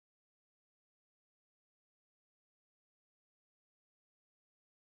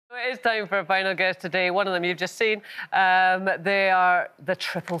It is time for a final guest today. One of them you've just seen. They are the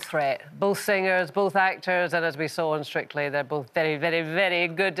triple threat. Both singers, both actors, and as we saw on Strictly, they're both very, very, very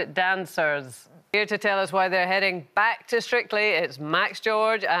good dancers. Here to tell us why they're heading back to Strictly, it's Max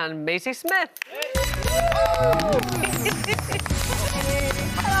George and Maisie Smith.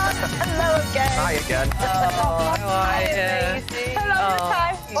 Hello again. Hi again. Oh, how are you? Hello,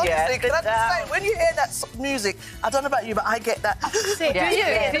 lunchtime. Honestly, can I just say, when you hear that music, I don't know about you, but I get that. Do you? Yeah,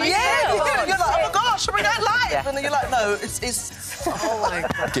 you do. You're like, oh my gosh, are we going live? And then you're like, no, it's... Oh my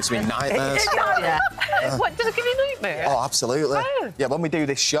God. It gives me nightmares. What, does it give you nightmares? Oh, absolutely. Oh. Yeah, when we do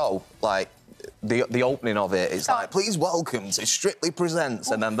this show, like, the opening of it is like, please welcome to Strictly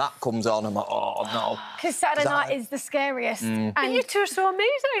Presents, and then that comes on, I'm like, oh, no. Because Saturday night is the scariest. And you two are so amazing.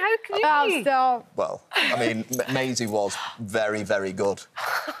 How can you be? Stop. Well, I mean, Maisie was very, very good.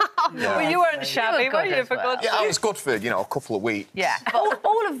 Yeah. Well, you weren't shabby, were you, for God's sake? Yeah, I was good for, you know, a couple of weeks. Yeah.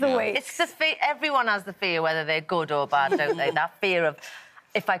 All of the weeks. It's the fear. Everyone has the fear, whether they're good or bad, don't they? That fear of,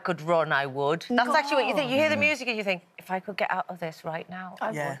 if I could run, I would. That's actually what you think. You hear the music and you think, if I could get out of this right now, I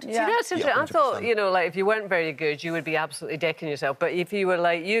would. See, that's interesting. I thought, you know, like, if you weren't very good, you would be absolutely decking yourself. But if you were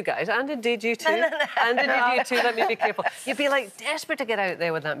like you guys, and indeed you too, and indeed you too, let me be careful, you'd be, like, desperate to get out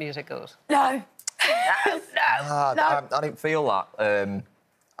there when that music goes. No. I didn't feel that.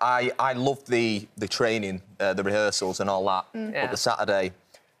 I loved the training, the rehearsals and all that. But the Saturday,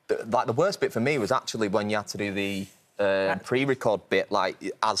 the worst bit for me was actually when you had to do the pre-record bit, like,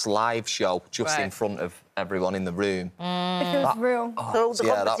 as live show, just in front of everyone in the room. It feels real. So all the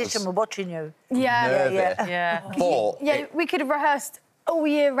competition were watching you. Yeah. But we could have rehearsed all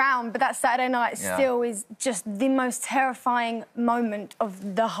year round, but that Saturday night still is just the most terrifying moment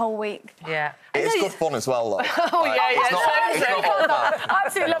of the whole week. Yeah. it's good fun as well, though. Oh, yeah. It's not all bad. I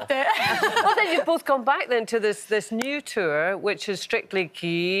absolutely loved it. Well, then you've both gone back then to this new tour, which is Strictly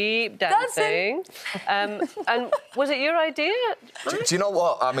Keep Dancing. And was it your idea? Do you know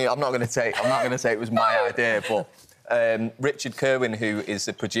what? I mean, I'm not going to say it was my idea, but Richard Kerwin, who is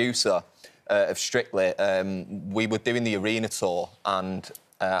the producer of Strictly, we were doing the arena tour, and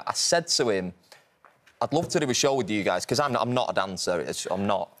I said to him, I'd love to do a show with you guys, because I'm not a dancer, I'm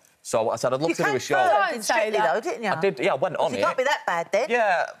not. So I said, I'd love to do a show. Don't In say Strictly, that. though, didn't you? I did, yeah, I went on it. It can't be that bad, then.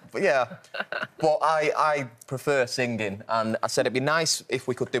 Yeah. But I prefer singing, and I said it'd be nice if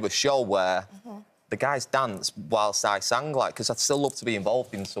we could do a show where the guys dance whilst I sang, like, because I'd still love to be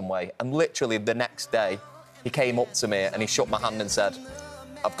involved in some way. And literally the next day, he came up to me and he shook my hand and said,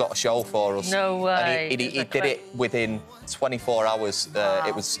 I've got a show for us. No way. And he did it within 24 hours.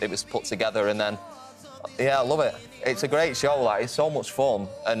 It was put together, and then, yeah, I love it. It's a great show, like, it's so much fun.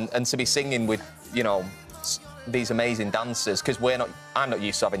 And to be singing with, you know, these amazing dancers, because I'm not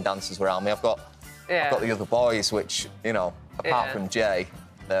used to having dancers around me. I've got the other boys, which, you know, apart from Jay,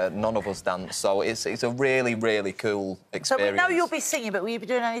 none of us dance, so it's a really, really cool experience. So we know you'll be singing, but will you be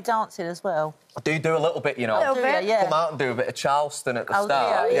doing any dancing as well? I do a little bit, you know. A little bit, yeah. Come out and do a bit of Charleston at the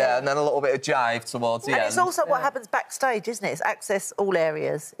start, yeah. and then a little bit of jive towards the end. And it's also what happens backstage, isn't it? It's access all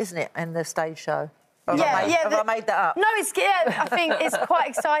areas, isn't it, in the stage show? Have I made that up? No, I think it's quite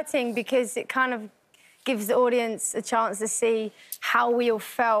exciting because it kind of gives the audience a chance to see how we all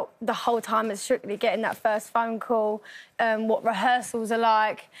felt the whole time at Strictly, getting that first phone call, what rehearsals are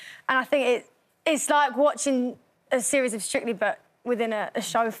like. And I think it's like watching a series of Strictly, but within a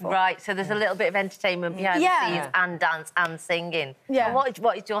show form. Right, so there's a little bit of entertainment behind the scenes and dance and singing. Yeah. And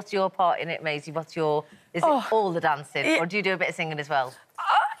what's your part in it, Maisie? Is it all the dancing, or do you do a bit of singing as well?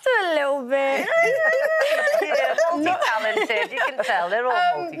 I do a little bit. Yeah, multi-talented, you can tell. They're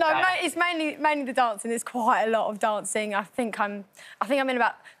all multi-talented. No, it's mainly the dancing. There's quite a lot of dancing. I think I'm in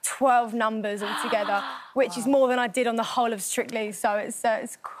about 12 numbers altogether, which is more than I did on the whole of Strictly. So it's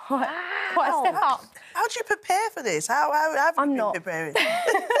quite a step up. How do you prepare for this? How have you been preparing?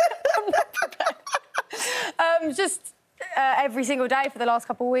 I'm not prepared. Just every single day for the last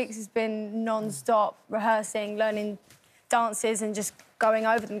couple of weeks has been non-stop rehearsing, learning dances and just going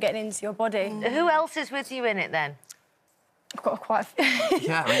over them, getting into your body. Who else is with you in it, then? I've got quite a few.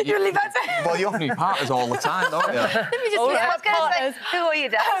 Yeah, I mean, you leave that to... Well, you have new partners all the time, don't you? Let me just I was going to say, who are you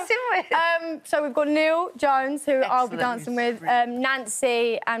dancing with? So we've got Neil Jones, who I'll be Excellent. dancing with,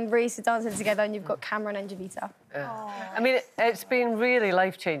 Nancy and Reese are dancing together, and you've got Cameron and Javita. I mean, it's been really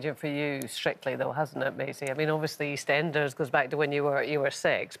life-changing for you, Strictly, though, hasn't it, Maisie? I mean, obviously, EastEnders goes back to when you were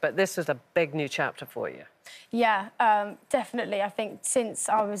 6, but this is a big new chapter for you. Yeah, definitely. I think since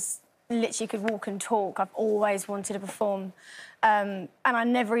I was literally could walk and talk, I've always wanted to perform, and I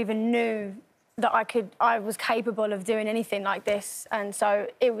never even knew that I was capable of doing anything like this. And so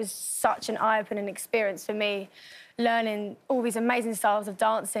it was such an eye-opening experience for me, learning all these amazing styles of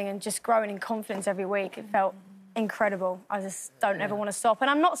dancing and just growing in confidence every week. It felt incredible. I just don't ever want to stop. And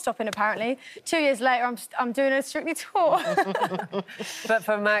I'm not stopping, apparently. 2 years later, I'm doing a Strictly tour. But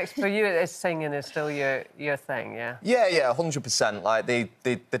for Max, for you, singing is still your thing, yeah? Yeah, 100%. Like,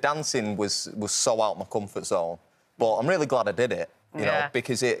 the dancing was so out of my comfort zone. But I'm really glad I did it, you know,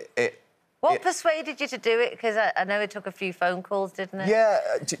 because What persuaded you to do it? Because I know it took a few phone calls, didn't it? Yeah,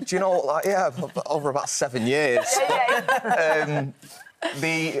 do you know, like, over about 7 years.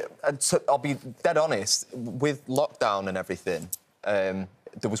 I'll be dead honest, with lockdown and everything, there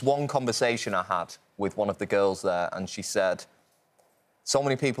was one conversation I had with one of the girls there, and she said, so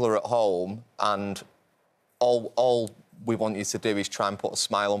many people are at home, and all we want you to do is try and put a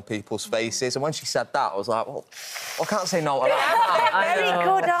smile on people's faces. And when she said that, I was like, well, I can't say no to that. Very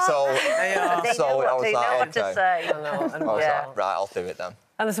good, So I was like, what to say. I was like, right, I'll do it then.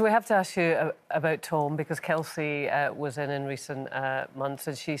 And so we have to ask you about Tom, because Kelsey was in recent months,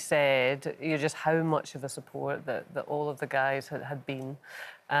 and she said just how much of a support that all of the guys had been,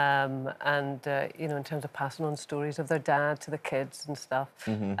 and you know, in terms of passing on stories of their dad to the kids and stuff.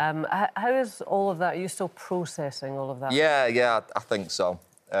 How is all of that? Are you still processing all of that? Yeah, I think so.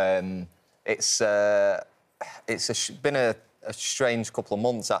 It's been a strange couple of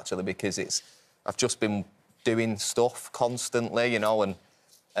months actually, because I've just been doing stuff constantly, you know, and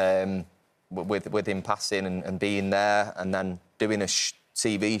with him passing and being there, and then doing a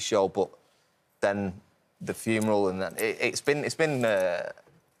TV show, but then the funeral, and then it's been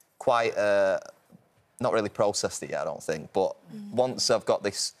quite not really processed it yet, I don't think. But once I've got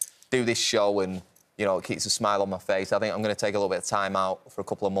do this show, and you know, it keeps a smile on my face, I think I'm going to take a little bit of time out for a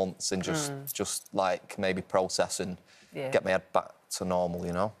couple of months and just like maybe process and get my head back to normal,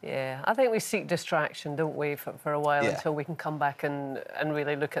 you know? Yeah, I think we seek distraction, don't we, for a while, until we can come back and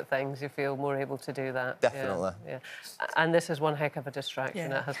really look at things. You feel more able to do that. Definitely. Yeah. And this is one heck of a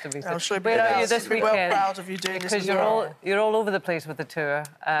distraction, it has to be said. I'm sure Where are you this weekend? Well proud of you doing this as well. Because you're all over the place with the tour.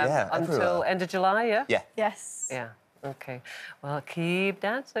 Until end of July, yeah? Yeah. Yes. Yeah. OK. Well, keep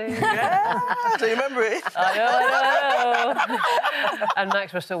dancing. Yeah, do you remember it? I know. And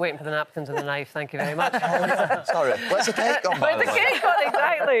Max, we're still waiting for the napkins and the knife. Thank you very much. Sorry, where's the cake gone? Where's the cake gone,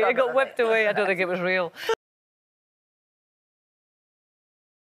 exactly? It got whipped away. I don't think it was real.